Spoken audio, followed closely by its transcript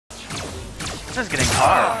This is getting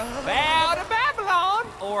hard. Bow to Babylon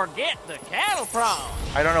or get the cattle prong.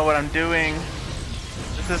 I don't know what I'm doing.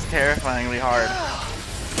 This is terrifyingly hard.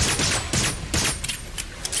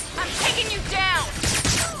 I'm taking you down.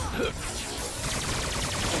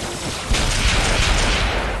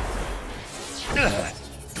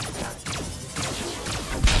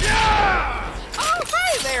 Oh,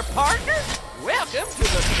 hey there, partner. Welcome to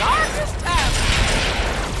the darkest time.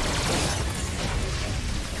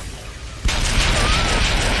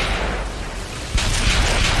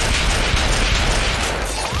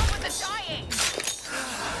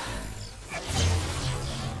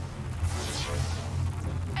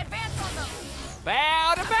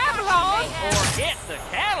 Bow to Babylon or get the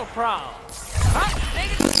cattle prong. Hot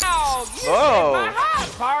diggity dog, you Whoa. in my heart,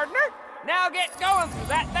 partner. Now get going through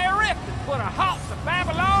that there rift and put a halt to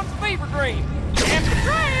Babylon's fever dream. Empty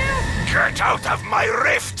trail. Get out of my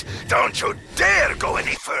rift! Don't you dare go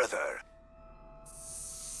any further!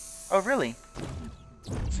 Oh, really?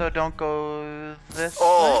 So don't go this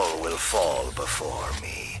All will fall before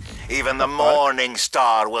me. Even the morning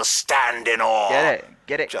star will stand in awe. Get it.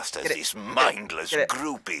 Get it. Just as get it, these get it, mindless get it.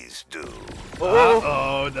 groupies do. Oh.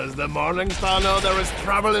 Oh, does the morning star know there is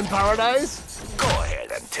trouble in paradise? Go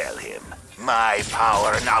ahead and tell him. My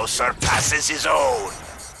power now surpasses his own.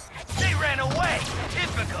 They ran away.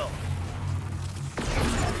 Typical.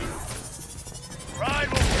 Pride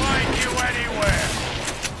will find you anywhere.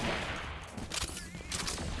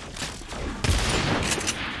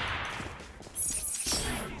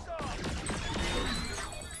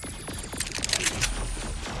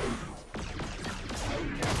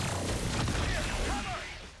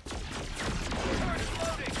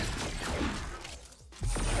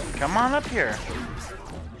 Come on up here.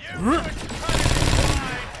 Woohoo!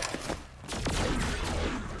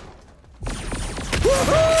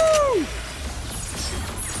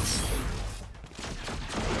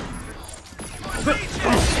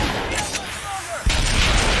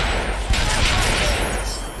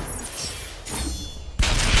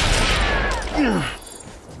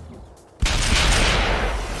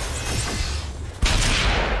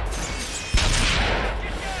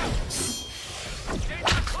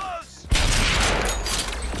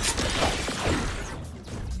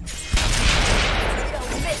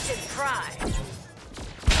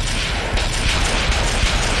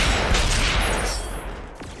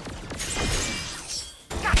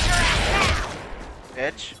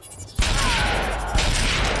 Bitch.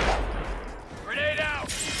 Grenade out.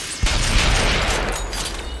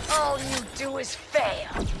 All you do is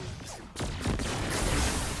fail.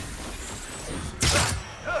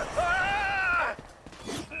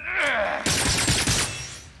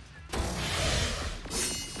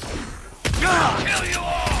 Kill you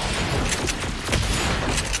all.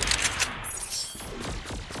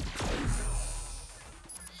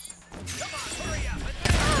 Come on, hurry up.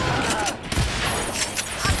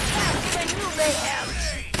 I'm faster than you, Mayhem.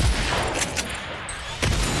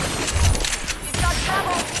 You've got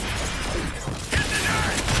trouble. Get the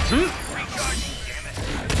nerd. Recharging, damn it.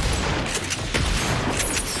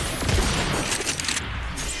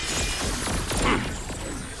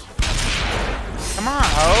 Come on,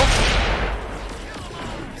 ho.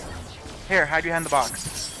 Here, hide behind the box.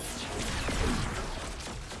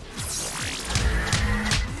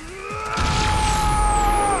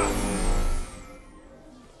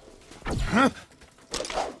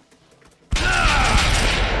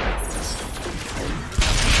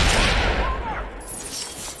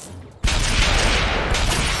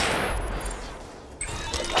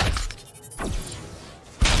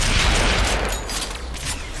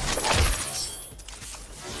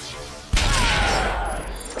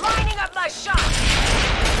 Lining up my shot.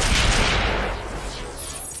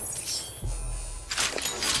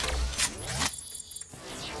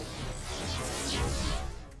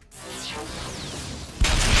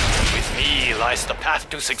 With me lies the path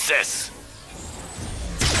to success.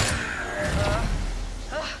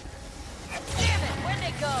 Damn it, where'd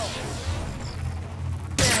they go?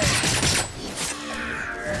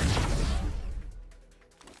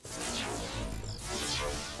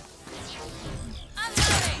 I'm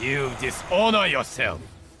loading. You dishonor yourself.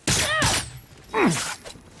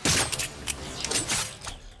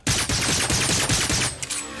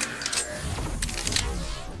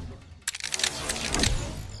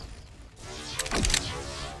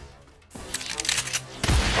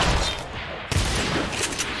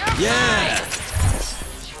 Yeah.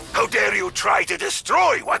 How dare you try to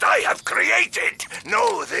destroy what I have created?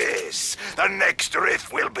 Know this. The next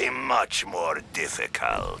rift will be much more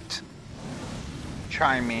difficult.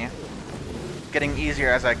 Try me. Getting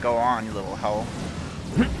easier as I go on, you little hoe.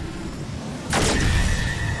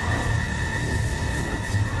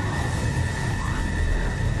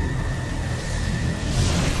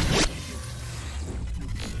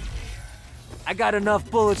 I got enough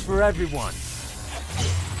bullets for everyone.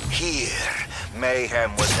 Here,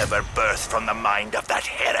 mayhem was never birthed from the mind of that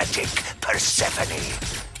heretic, Persephone.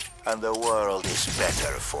 And the world is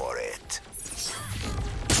better for it.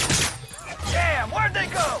 Damn, where'd they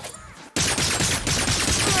go?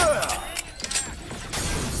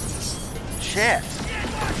 Shit.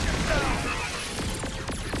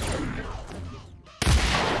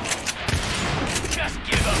 Just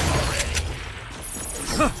give up already.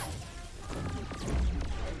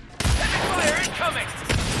 Heavy fire incoming!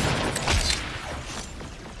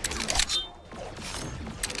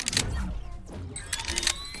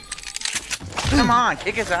 Come on,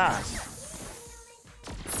 kick his ass.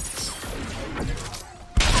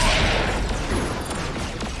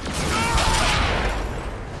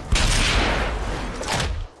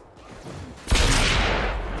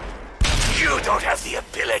 You don't have the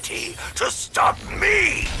ability to stop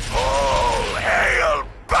me! All hail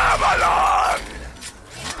Babylon!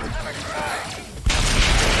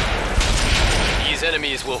 These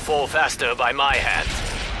enemies will fall faster by my hand.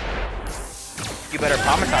 You better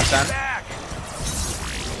promise us then. Back!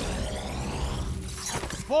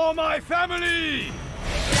 For my family!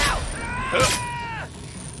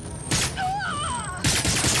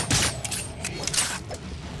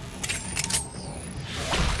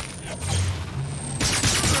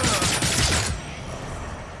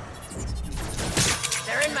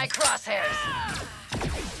 They're in my crosshairs.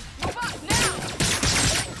 Move up now!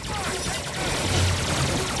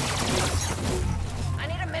 I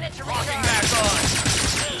need a minute to Locking recharge. back on!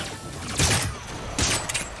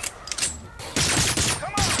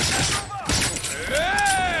 Come on, let's move up!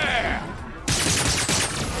 Yeah!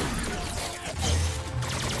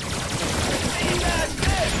 See, that's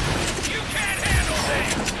it! You can't handle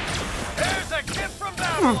this! There's a gift from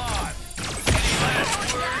Babylon! Any last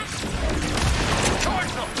words?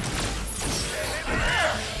 Towards them!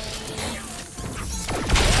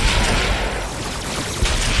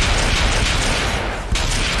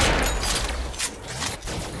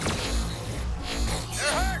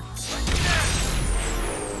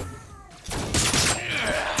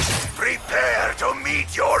 Prepare to meet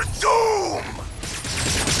your doom!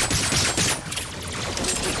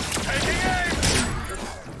 Taking aim!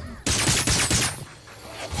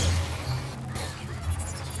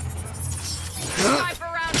 Time for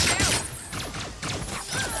round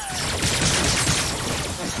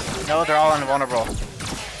 2. No, they're all invulnerable.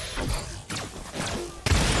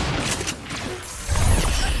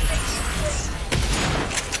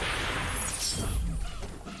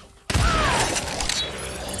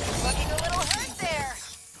 Looking a little hurt there.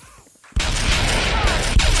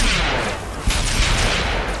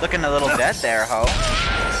 Looking a little dead there, ho.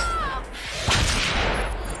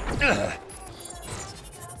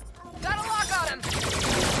 Got a lock on him.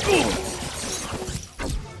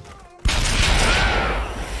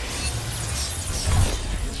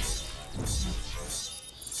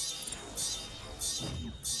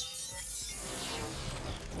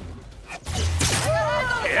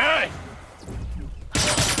 Yeah!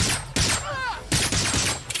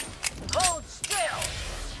 Hold still.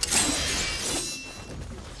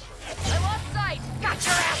 I lost sight. Got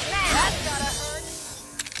your ass now. That's gotta hurt.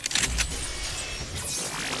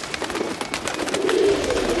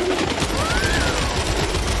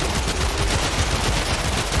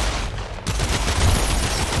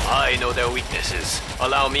 I know their weaknesses.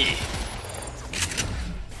 Allow me.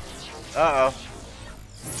 Uh-oh.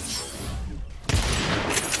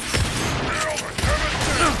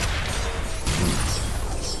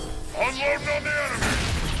 Unloading on the enemy!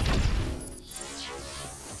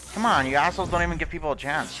 Come on, you assholes don't even give people a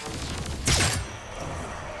chance.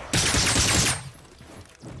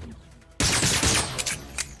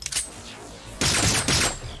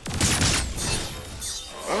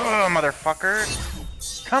 Ugh, motherfucker.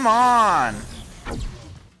 Come on!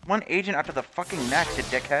 One agent after the fucking next, you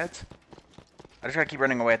dickheads. I just gotta keep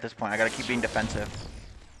running away at this point. I gotta keep being defensive.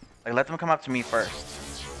 Like, let them come up to me first.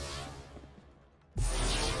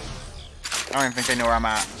 I don't even think they know where I'm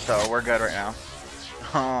at, so we're good right now.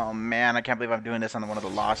 Oh man, I can't believe I'm doing this on one of the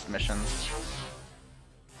Lost missions.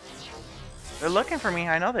 They're looking for me,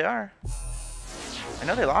 I know they are. I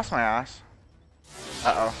know they lost my ass.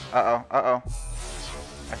 Uh-oh, uh-oh, uh-oh.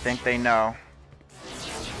 I think they know.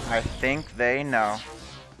 I think they know.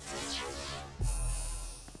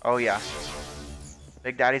 Oh yeah.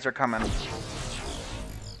 Big daddies are coming.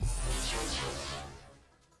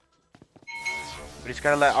 We just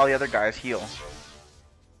gotta let all the other guys heal.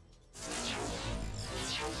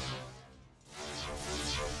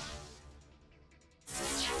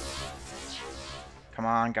 Come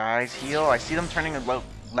on, guys, heal. I see them turning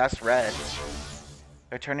less red.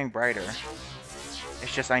 They're turning brighter.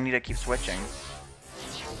 It's just I need to keep switching.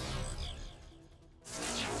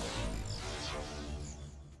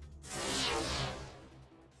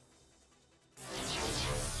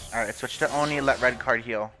 Alright, switch to Oni, let red card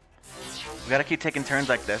heal. We gotta keep taking turns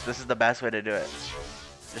like this. This is the best way to do it.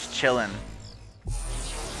 Just chillin'.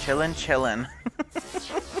 Chillin'.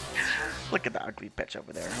 Look at the ugly bitch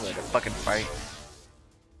over there. Ready to fucking fight.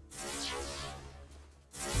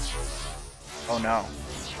 Oh no.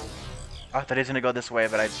 I thought he was gonna go this way,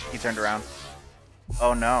 but he turned around.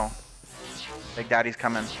 Oh no. Big Daddy's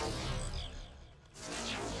coming.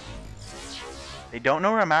 They don't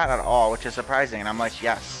know where I'm at all, which is surprising, and I'm like,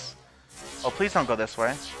 yes. Oh, please don't go this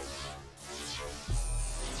way.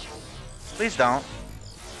 Please don't.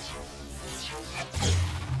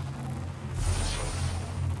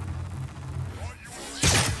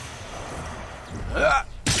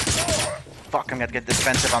 Fuck, I'm gonna get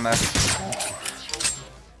defensive on this.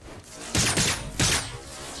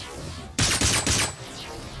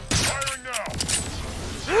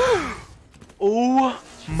 Oh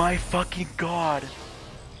my fucking god.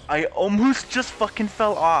 I almost just fucking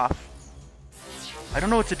fell off. I don't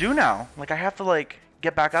know what to do now. Like, I have to, like,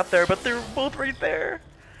 get back up there, but they're both right there.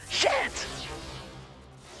 Shit!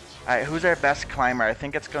 Alright, who's our best climber? I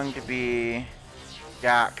think it's going to be...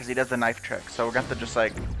 Yeah, because he does the knife trick. So we're going to have to just,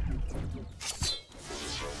 like...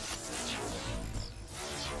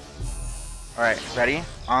 Alright, ready?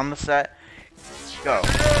 On the set. Go.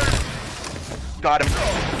 Got him.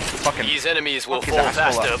 Fucking... These enemies will fall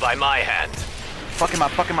faster by my hand. Fuck him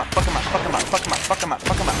up, fuck him up, fuck him up, fuck him up, fuck him up, fuck him up,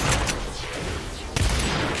 fuck him up.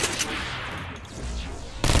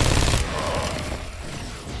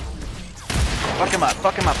 Fuck him up,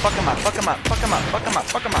 fuck him up, fuck him up, fuck him up, fuck him up, fuck him up,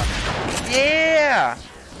 fuck him up. Yeah!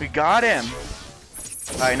 We got him.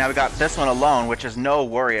 Alright, now we got this one alone, which is no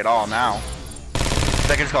worry at all now.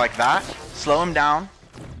 So I can just go like that, slow him down,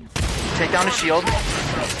 take down his shield.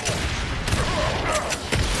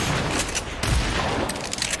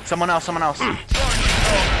 Someone else, someone else.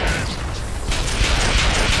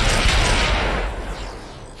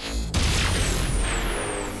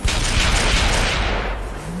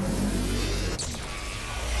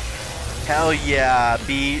 Hell yeah,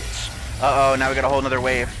 beach. Uh-oh, now we got a whole nother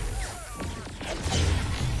wave.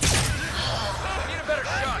 Need a better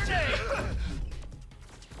shot.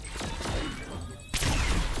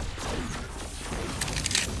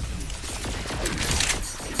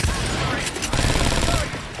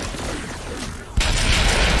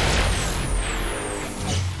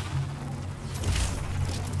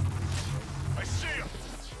 I see him.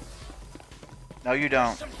 No, you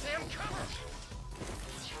don't. Some damn cover.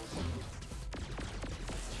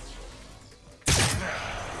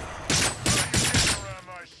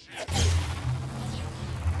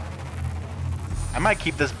 I might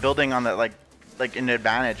keep this building on the like an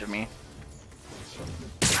advantage of me.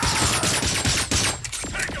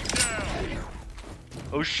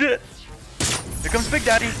 Oh shit! Here comes Big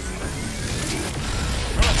Daddy.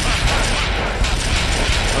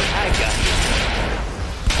 I got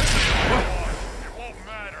It won't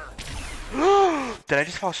matter. Did I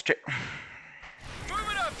just fall straight? Move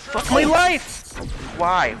it up, Fuck my life!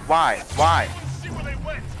 Why? Why? Why? See where they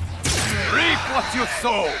went. Reap what you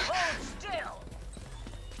sow! Hold still.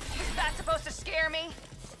 Is that supposed to scare me?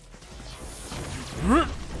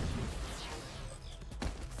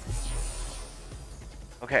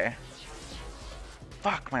 Okay.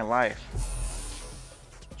 Fuck my life.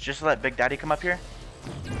 Just let Big Daddy come up here?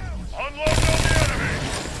 Unload on the enemy.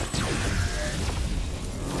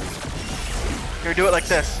 Here, do it like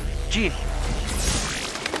this. G.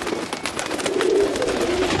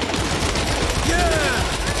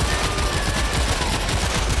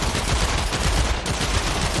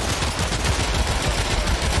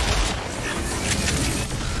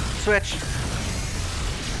 Switch.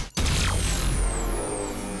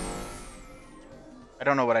 I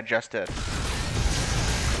don't know what I just did.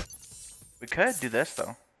 We could do this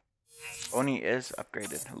though. Oni is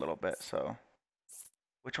upgraded a little bit, so.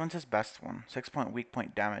 Which one's his best one? 6 point weak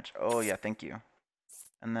point damage. Oh yeah, thank you.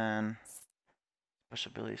 And then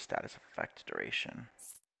special ability status effect duration.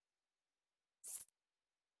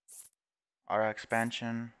 Aura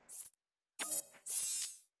expansion.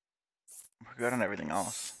 We're good on everything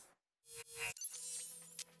else.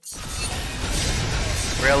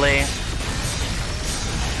 Really?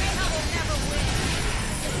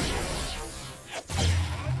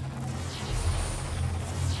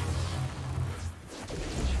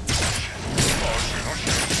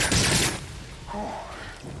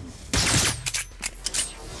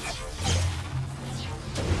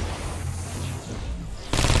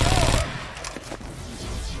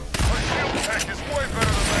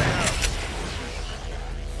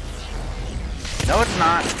 No, it's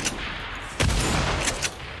not.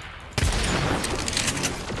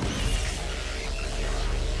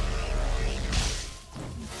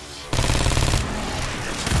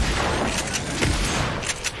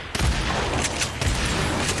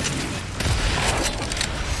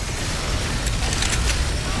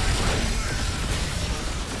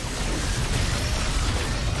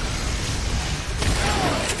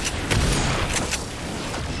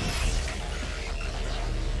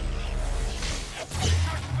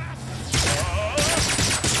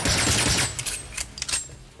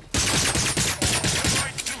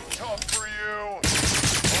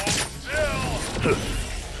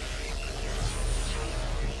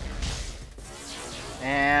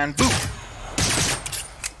 And boom!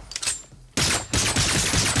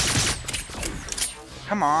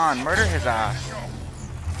 Come on, murder his ass.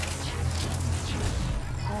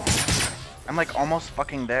 I'm like almost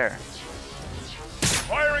fucking there.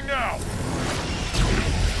 Firing now!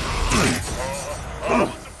 It's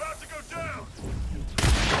about to go down!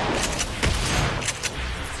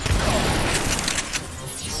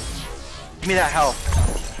 Give me that health.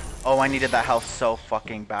 Oh, I needed that health so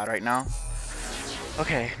fucking bad right now.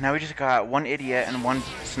 Okay, now we just got one idiot and one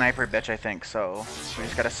sniper bitch, I think, so we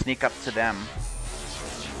just gotta sneak up to them.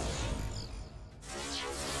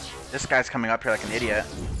 This guy's coming up here like an idiot.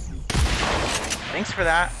 Thanks for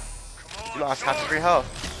that. You lost half of your health.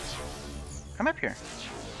 Come up here.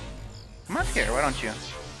 Come up here, why don't you?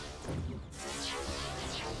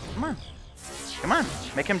 Come on. Come on,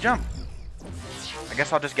 make him jump. I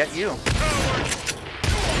guess I'll just get you.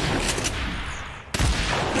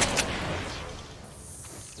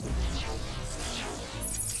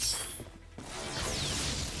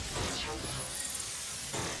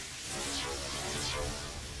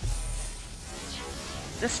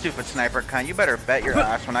 This stupid sniper cunt, you better bet your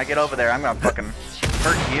ass when I get over there, I'm gonna fucking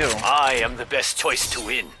hurt you. I am the best choice to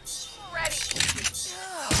win. Ready.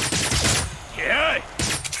 Yeah!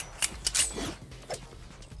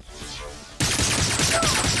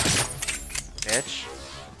 Bitch.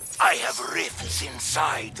 I have rifts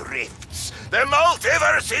inside rifts. The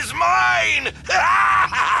multiverse is mine!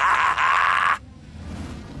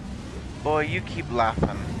 Boy, you keep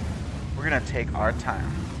laughing. We're gonna take our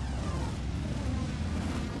time.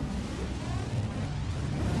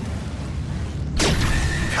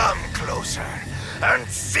 Come closer and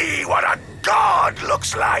see what a god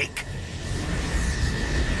looks like.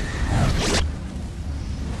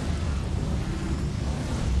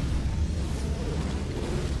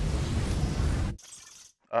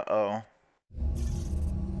 Uh-oh.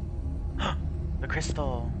 The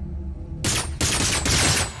crystal.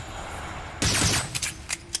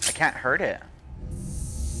 I can't hurt it.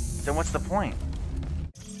 Then what's the point?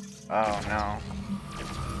 Oh no.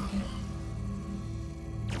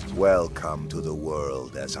 Welcome to the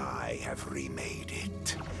world as I have remade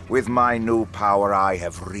it. With my new power, I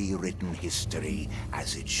have rewritten history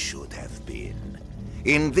as it should have been.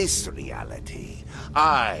 In this reality,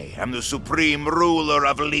 I am the supreme ruler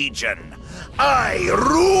of Legion. I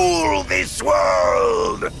rule this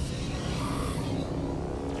world!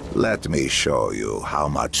 Let me show you how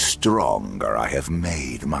much stronger I have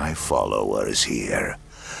made my followers here.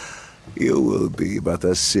 You will be but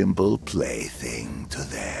a simple plaything to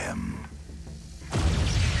them.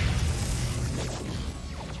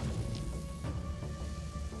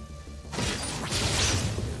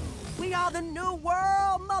 We are the new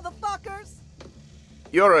world, motherfuckers!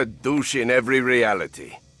 You're a douche in every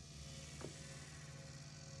reality.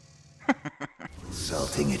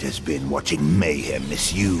 Insulting it has been watching Mayhem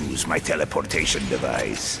misuse my teleportation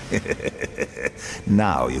device.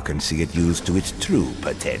 Now you can see it used to its true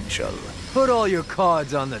potential. Put all your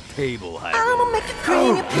cards on the table, Hyrule. I'ma make a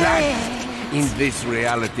creamy play. In this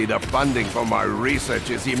reality, the funding for my research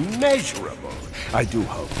is immeasurable. I do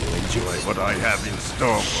hope you enjoy what I have in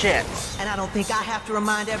store. Shit. And I don't think I have to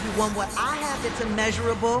remind everyone what I have that's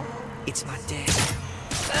immeasurable. It's my dad.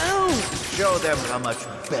 Oh! Show them how much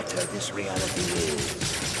better this reality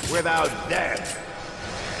is. Without death.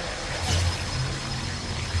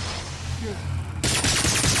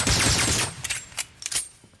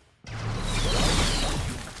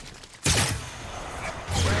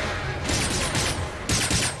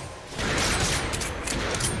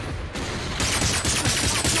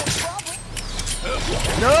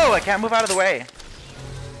 No, I can't move out of the way.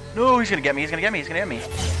 No, he's gonna get me, he's gonna get me, he's gonna get me.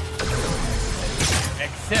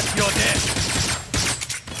 Accept your death.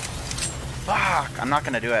 Fuck, I'm not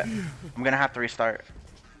gonna do it. I'm gonna have to restart.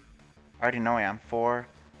 I already know I am. 4,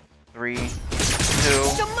 3, 2, 1.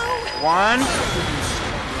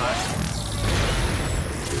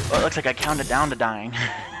 Well, it looks like I counted down to dying.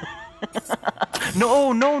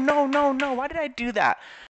 No, no, no, no, no. Why did I do that?